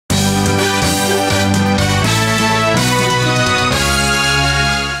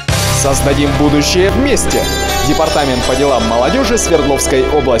Создадим будущее вместе. Департамент по делам молодежи Свердловской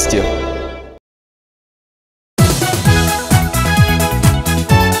области.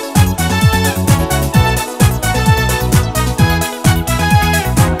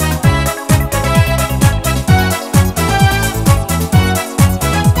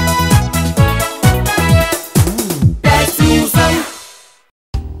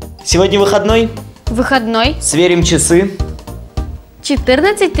 Сегодня выходной? Выходной. Сверим часы.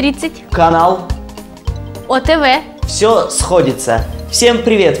 14:30. Канал. ОТВ. Все сходится. Всем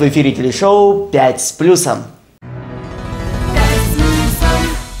привет! В эфире телешоу «5 с плюсом».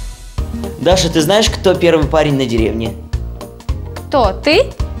 Даша, ты знаешь, кто первый парень на деревне? Кто?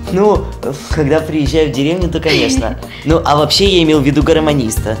 Ты? Ну, когда приезжаю в деревню, то конечно. Ну, а вообще я имел в виду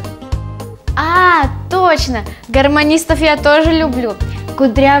гармониста. А, точно! Гармонистов я тоже люблю.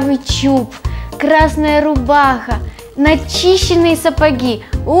 Кудрявый чуб, красная рубаха, начищенные сапоги.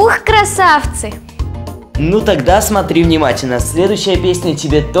 Ух, красавцы! Ну тогда смотри внимательно. Следующая песня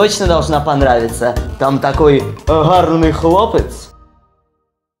тебе точно должна понравиться. Там такой гарный хлопец.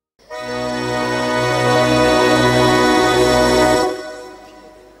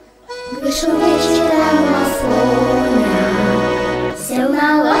 Вышел вечером Афоня, сел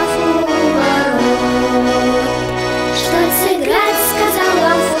на лавку у ворот. Что сыграть, сказал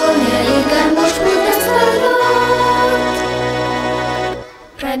Афоня, и гармошку достал.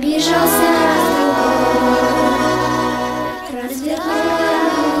 Пробежался развернул,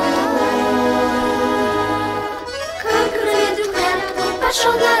 как рыду клятву,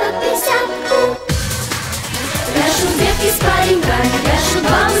 пошел народ песенку. Пляшут девки с пареньками, пляшут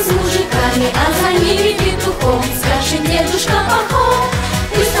бабы с мужиками, а за ними петухом скачет дедушка Пахом.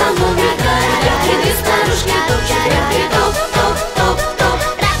 И столбом летает, девки две старушки топчут, девки топ, топ, топ, топ.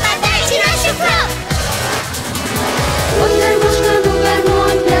 Пропадайте нашу кровь! Вот гармошка, ну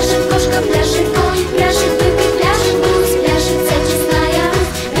гармонь, пляшет кошка, пляшет конь, пляшет бык и пляшет гусь, пляшет вся честная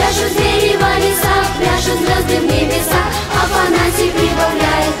Русь. Пляшут звери в лесах, пляшут звезды в небесах, а Афанасий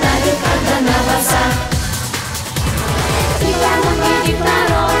прибавляет на верхах да на басах.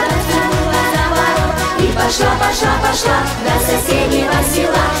 Пошла, пошла, пошла до соседнего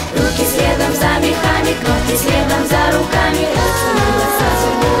села. Руки следом за мехами, кнопки следом за руками. Сразу, сразу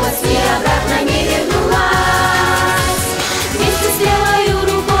голос и обратно не вернулась. Вместе с левою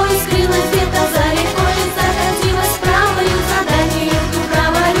рукой скрылась где-то за рекой, закатилась правою за дальнюю ту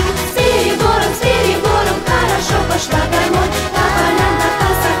правою. С перебором, хорошо пошла гармонь. По полям, да по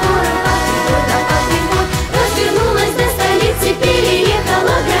сокорам, по прибой, да по прибой. Развернулась до столицы,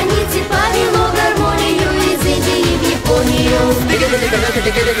 переехала границы, повело гармонию из Индии в Японию.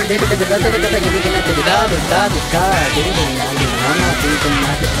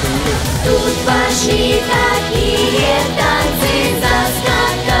 Тут пошли такие танцы,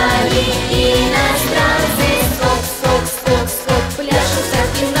 заскакали иностранцы. Скок, скок, скок, скок, пляшут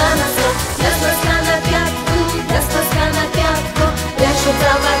всякий на носок. Да с носка на пятку, да с носка на пятку. Пляшут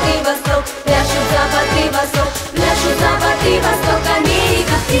запад и восток, пляшут запад и восток, пляшут запад и восток,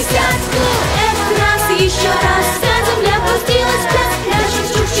 Америка в присядку. Этот раз, еще раз, вся земля пустилась в пляс. Пляшет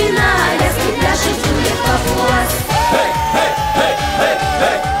Чукчина, Аляски, пляшет Джулия Папуас.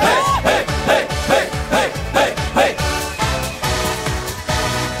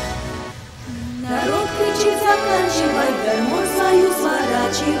 Народ кричит, заканчивай, гармонь свою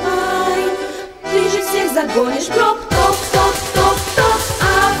сворачивай. Ты же всех загонишь, гроб, топ, топ, топ, топ. А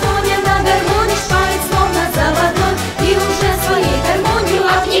Афоня на гармоне шпарит, словно заводной, и уже своей гармонии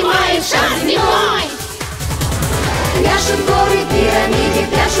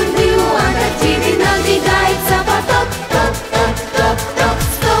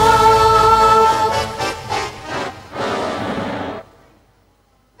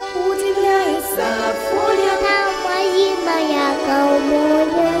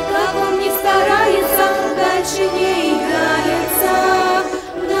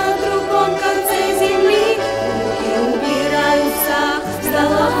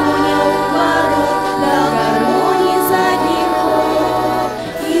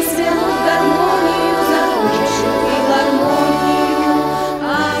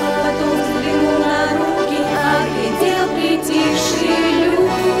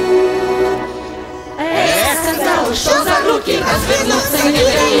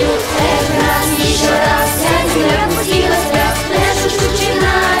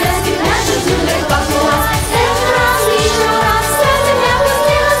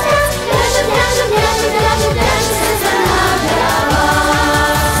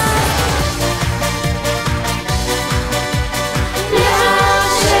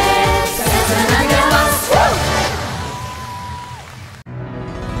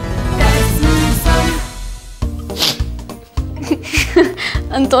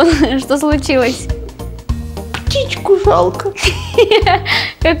Антон, что случилось? Птичку жалко.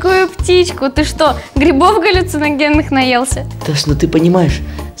 Какую птичку? Ты что, грибов галлюциногенных наелся? Таш, ну ты понимаешь,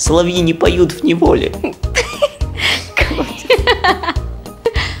 соловьи не поют в неволе.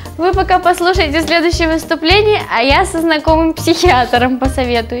 Вы пока послушайте следующее выступление, а я со знакомым психиатром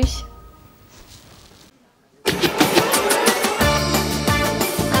посоветуюсь.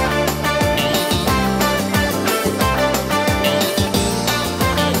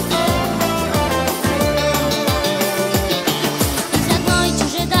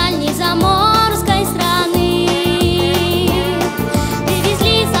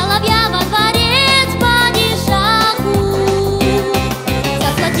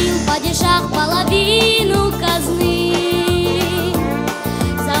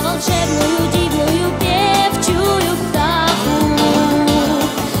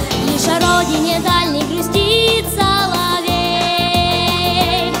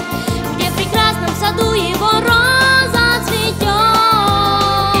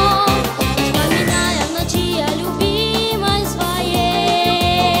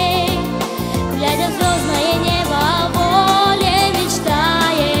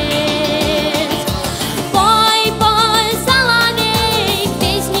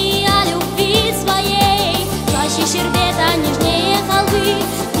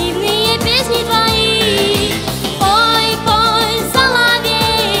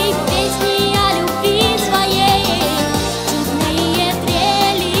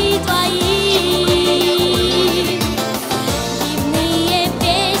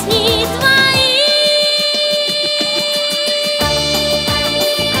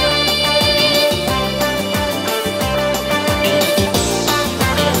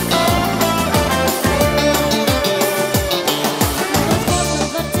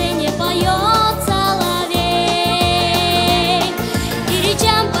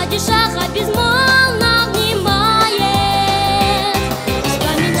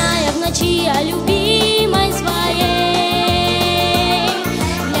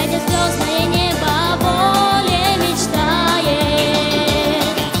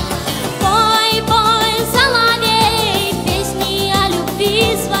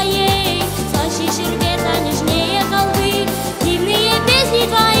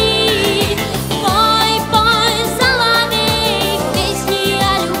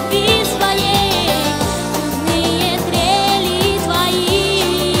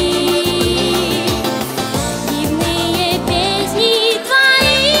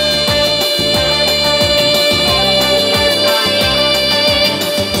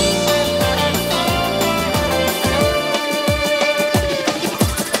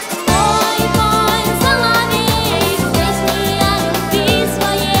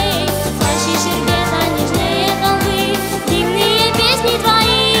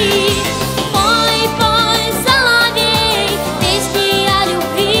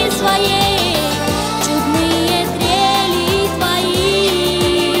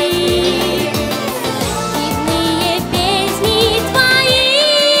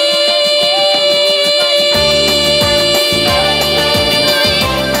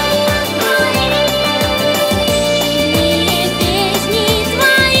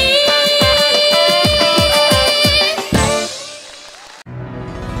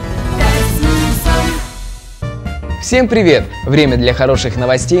 Всем привет! Время для хороших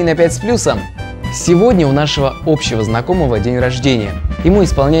новостей на 5 с плюсом. Сегодня у нашего общего знакомого день рождения. Ему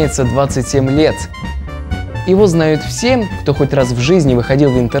исполняется 27 лет. Его знают все, кто хоть раз в жизни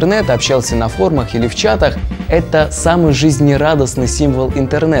выходил в интернет, общался на форумах или в чатах. Это самый жизнерадостный символ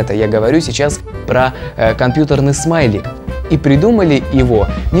интернета. Я говорю сейчас про компьютерный смайлик. И придумали его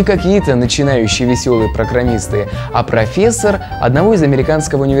не какие-то начинающие веселые программисты, а профессор одного из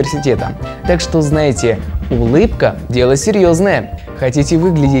американского университета. Так что, знаете, улыбка – дело серьезное. Хотите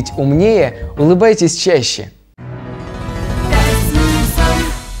выглядеть умнее – улыбайтесь чаще.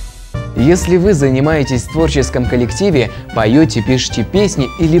 Если вы занимаетесь в творческом коллективе, поете, пишете песни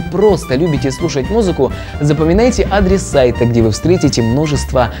или просто любите слушать музыку, запоминайте адрес сайта, где вы встретите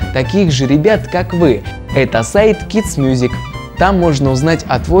множество таких же ребят, как вы. Это сайт Kids Music. Там можно узнать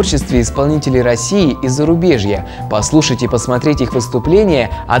о творчестве исполнителей России и зарубежья, послушать и посмотреть их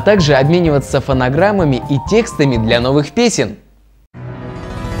выступления, а также обмениваться фонограммами и текстами для новых песен.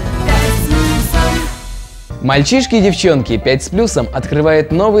 Мальчишки и девчонки, 5 с плюсом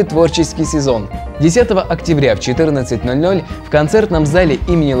открывает новый творческий сезон. 10 октября в 14:00 в концертном зале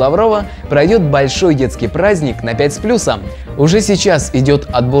имени Лаврова пройдет большой детский праздник на 5 с плюсом. Уже сейчас идет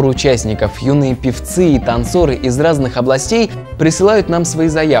отбор участников. Юные певцы и танцоры из разных областей присылают нам свои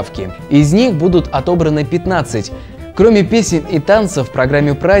заявки. Из них будут отобраны 15. Кроме песен и танцев, в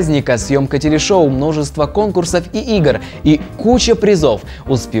программе праздника съемка телешоу, множество конкурсов и игр и куча призов.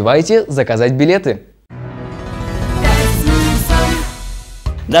 Успевайте заказать билеты.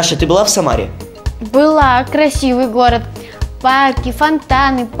 Даша, ты была в Самаре? Была, красивый город. Парки,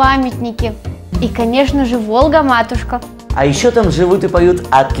 фонтаны, памятники. И, конечно же, Волга-матушка. А еще там живут и поют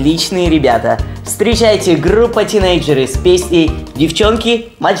отличные ребята. Встречайте, группа тинейджеры с песней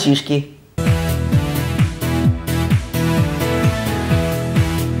 «Девчонки, мальчишки».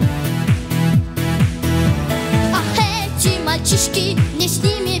 Мальчишки, мне с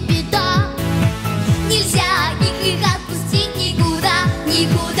ними беда. Нельзя их отпустить никуда,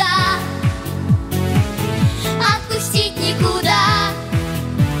 никуда. Отпустить никуда.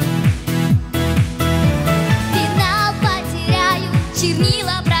 Пенал потеряют,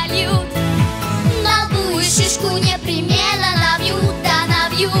 чернила прольют. Новую шишку непременно набьют, да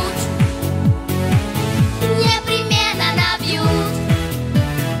набьют. Непременно набьют.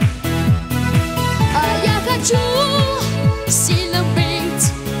 А я хочу сильно быть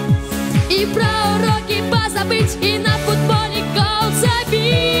и про уроки позабыть, и на футболе гол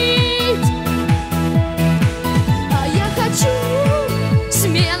забить. А я хочу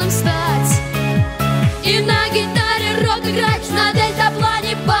смелым стать и на гитаре рок играть, на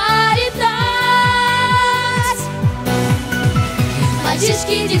дельтаплане полетать.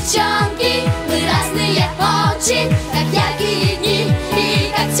 Мальчишки, девчонки, мы разные очень, как яркие дни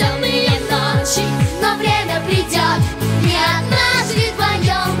и как темные ночи. Но время придет, не однажды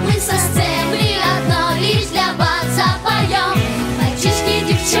вдвоем мы со сцены одно лишь для вас запоем. Мальчишки,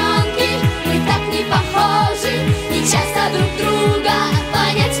 девчонки, мы так не похожи, и часто друг друга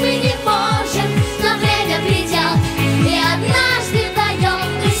понять мы не можем. Но время придет, и однажды вдвоем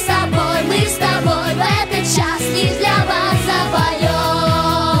мы с тобой в этот час лишь для вас запоем.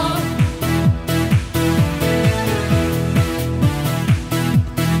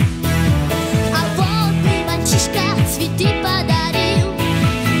 А вот ты, мальчишка, цветы подарил,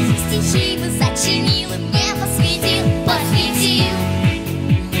 стихи бы сочинил и мне посвятил, посвятил.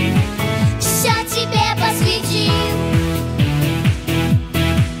 Все тебе посвятил.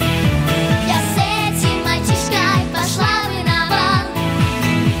 Я с этим мальчишкой пошла бы на бал.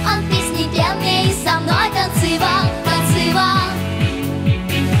 Он песни пел мне и со мной танцевал, танцевал.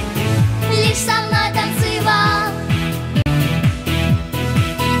 Лишь со мной танцевал.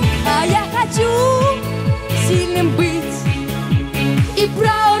 А я хочу сильным быть и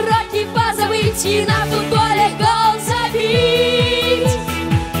про уроки позабыть, и на футболе гол забить.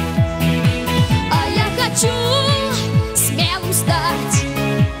 А я хочу смелым стать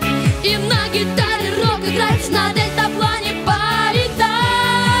и на гитаре рок играть, на дельтаплане полетать.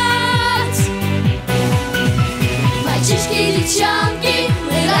 Мальчишки, девчонки,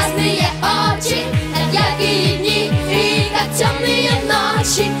 мы разные очень, как яркие дни и как темные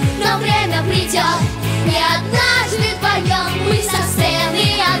ночи. Но время придет, и однажды вдвоем мы со сцены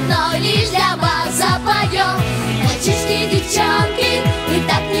одно лишь для вас запоем. Мальчишки, девчонки, мы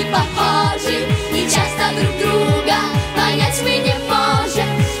так не похожи, и часто друг друга понять мы не можем.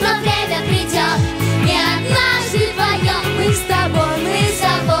 Но время придет, и однажды вдвоем мы с тобой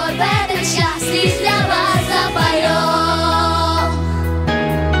в этот час лишь для вас запоем.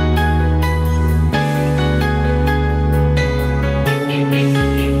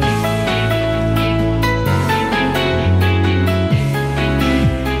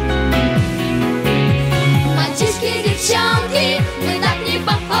 Мальчишки, девчонки, мы так не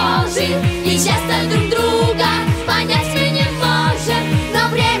похожи, и часто друг друга понять мы не можем. Но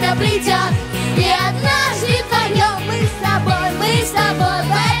время придет, и однажды вдвоем мы с тобой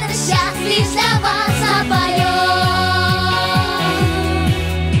в этот час лишь для вас запоем.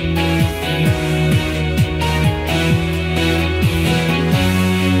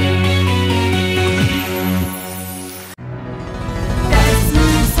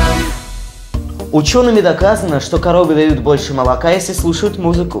 Учеными доказано, что коровы дают больше молока, если слушают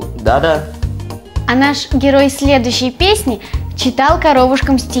музыку. Да-да. А наш герой следующей песни читал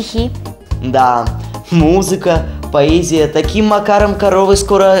коровушкам стихи. Да, музыка, поэзия. Таким макаром коровы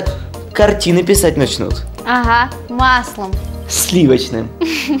скоро картины писать начнут. Ага, маслом. Сливочным.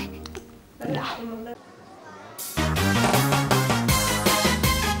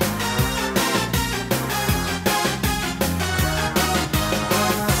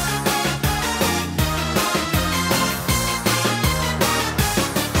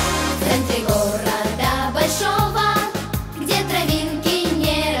 В центре города большого, где травинки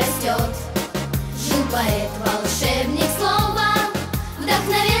не растет, жил поэт, волшебник слова,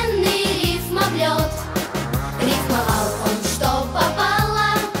 вдохновенный рифмоблет. Рифмовал он, что попало,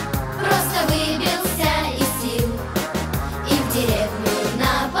 просто выбирал.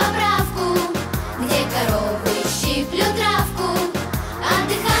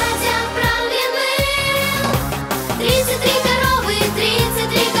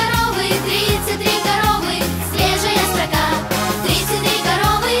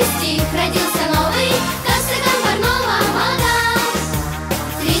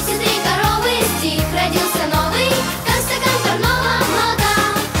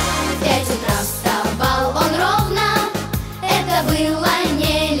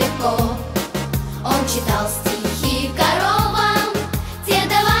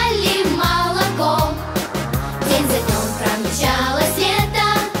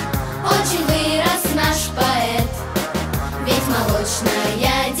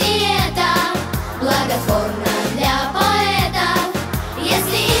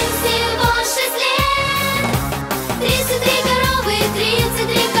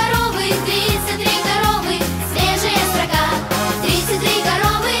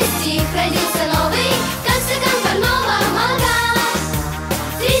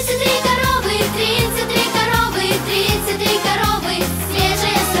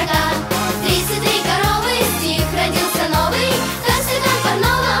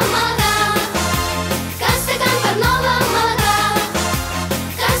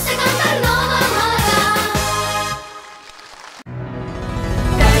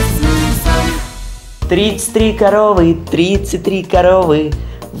 33 коровы, 33 коровы.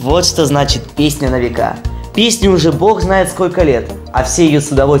 Вот что значит песня на века. Песне уже бог знает сколько лет, а все ее с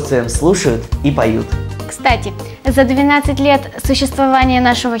удовольствием слушают и поют. Кстати, за 12 лет существования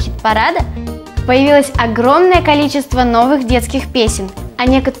нашего хит-парада появилось огромное количество новых детских песен, а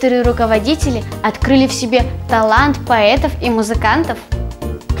некоторые руководители открыли в себе талант поэтов и музыкантов.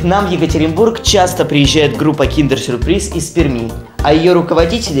 К нам в Екатеринбург часто приезжает группа «Киндер-сюрприз» из Перми, а ее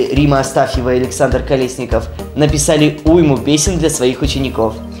руководители Рима Астафьева и Александр Колесников написали уйму песен для своих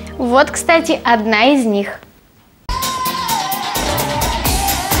учеников. Вот, кстати, одна из них.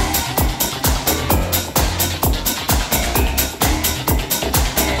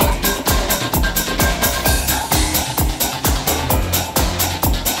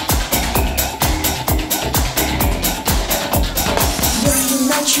 Если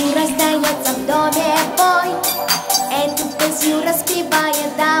ночью раздается в доме бой, эту песню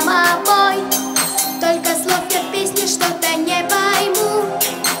распевает домовой. Только слов я в песне что-то не пойму.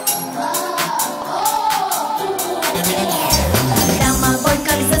 Домовой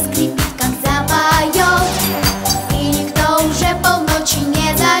как заскрипит, как запоет, и никто уже полночи не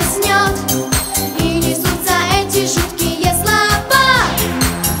заснет. И несутся эти жуткие слова.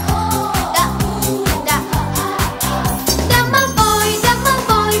 Да. Домовой,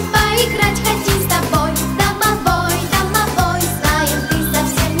 домовой, поиграть хотим с тобой. Домовой, домовой, знаем, ты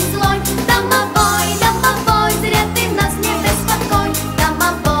совсем не злой. Домовой, домовой, зря ты нас не беспокой.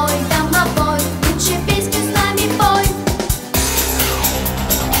 Домовой, домовой, лучше песню с нами пой.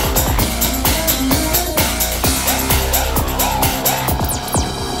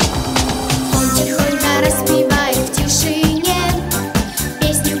 Он тихонько распевает в тишине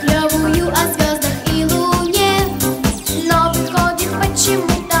песню клевую о звездах и луне, но выходит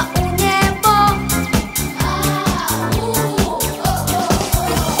почему-то у него.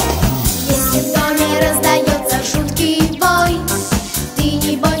 Если в доме раздается жуткий бой, ты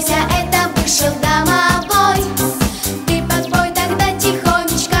не бойся, это вышел домовой. Ты подпой тогда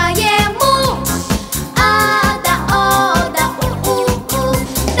тихонечко ему. Да, у-у-у.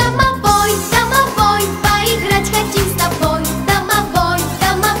 Домовой, домовой, поиграть хотим с тобой. Домовой,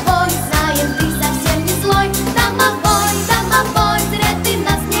 домовой, знаем, ты совсем не злой. Домовой, домовой, зря ты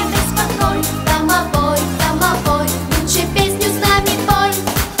нас не беспокой. Домовой, домовой, лучше песню с нами пой.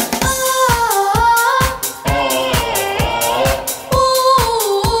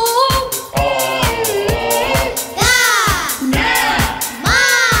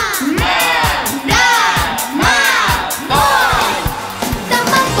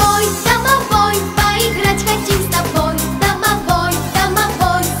 Домовой, домовой, поиграть хотим с тобой. Домовой,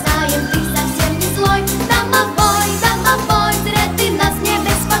 домовой, знаем, ты совсем не злой. Домовой, домовой, зря ты нас не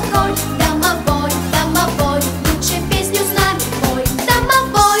беспокой. Домовой, домовой, лучше песню с нами пой.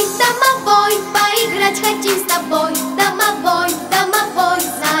 Домовой, домовой, поиграть хотим с тобой. Домовой, домовой,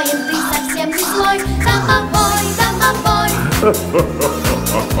 знаем, ты совсем не злой. Домовой, домовой.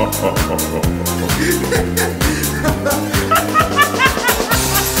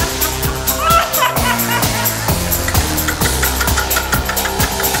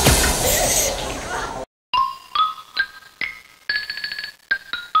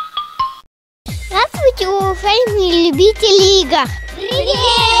 Здравствуйте, уважаемые любители игр! Привет!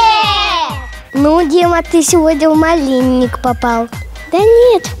 Ну, Дима, ты сегодня в малинник попал. Да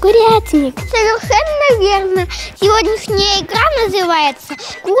нет, в курятник. Совершенно верно. Сегодняшняя игра называется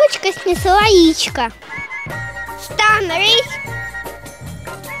 «Курочка снесла яичко». Становись.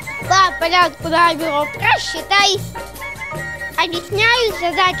 По порядку наберу, просчитай. Объясняю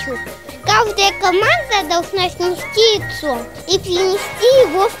задачу. Каждая команда должна снести яйцо и принести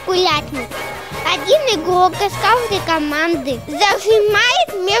его в курятник. Один игрок из каждой команды зажимает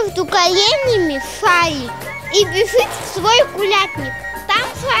между коленями шарик и бежит в свой курятник. Там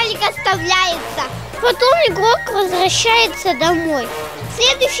шарик оставляется. Потом игрок возвращается домой.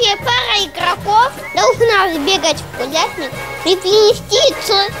 Следующая пара игроков должна сбегать в курятник и принести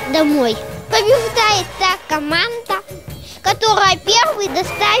яйцо домой. Побеждает та команда, которая первой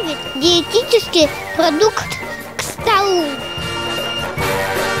доставит диетический продукт к столу.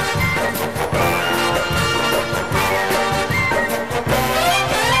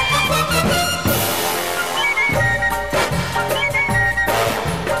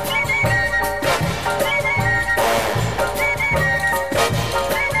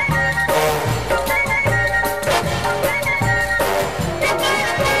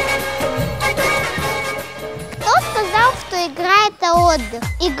 Игра – это отдых.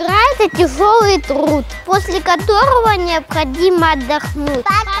 Игра – это тяжелый труд, после которого необходимо отдохнуть.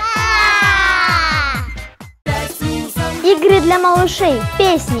 Пока! игры для малышей,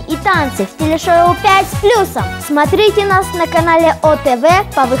 песни и танцы в телешоу 5 с плюсом. Смотрите нас на канале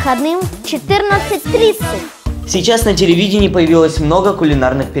ОТВ по выходным в 14:30. Сейчас на телевидении появилось много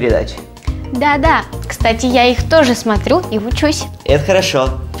кулинарных передач. Да-да, кстати, я их тоже смотрю и учусь. Это хорошо,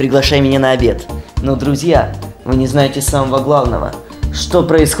 приглашай меня на обед. Но, друзья, вы не знаете самого главного. Что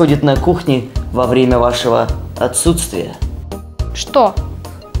происходит на кухне во время вашего отсутствия? Что?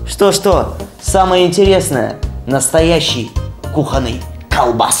 Что? Самое интересное. Настоящий кухонный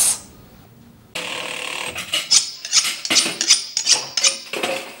колбас.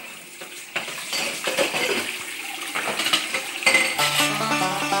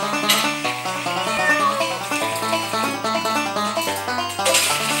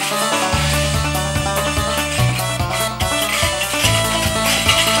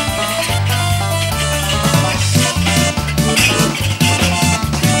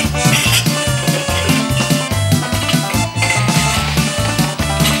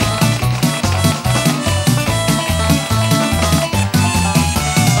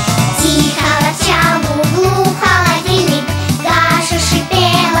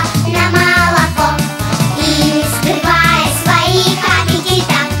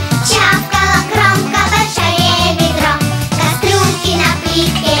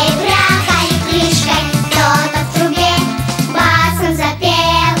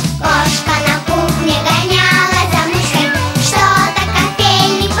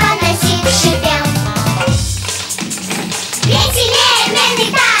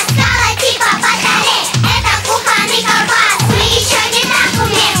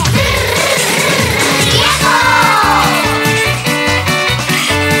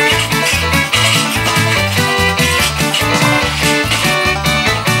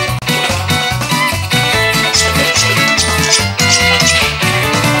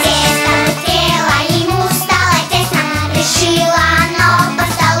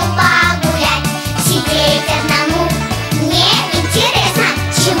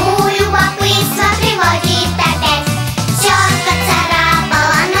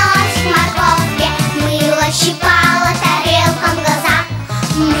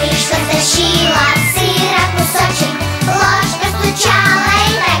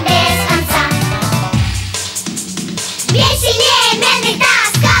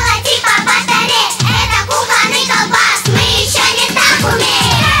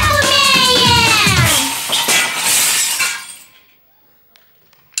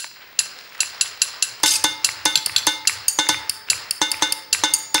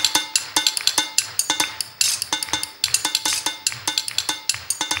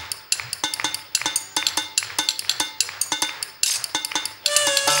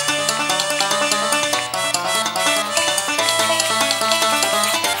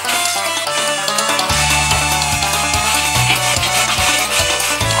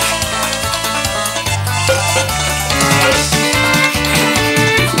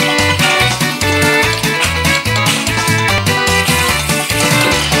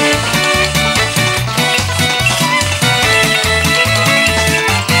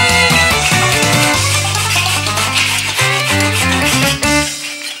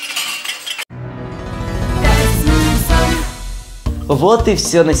 Вот и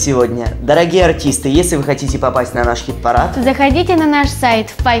все на сегодня. Дорогие артисты, если вы хотите попасть на наш хит-парад, Заходите на наш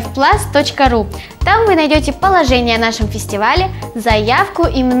сайт 5plus.ru. Там вы найдете положение о нашем фестивале, заявку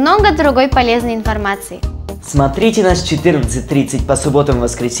и много другой полезной информации. смотрите нас в 14:30 по субботам и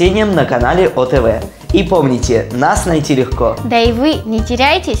воскресеньям на канале ОТВ. И помните, нас найти легко. Да и вы не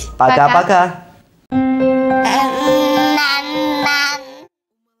теряйтесь. Пока-пока!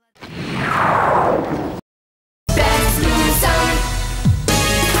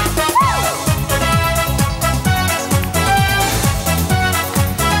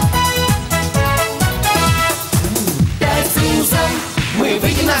 Мы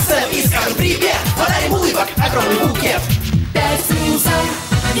выйдем на сцену и скажем привет, подарим улыбок огромный букет. 5 плюсом,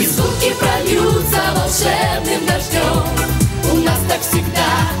 и звуки прольются волшебным дождем. У нас так всегда,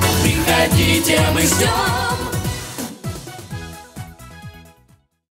 приходите, мы ждем.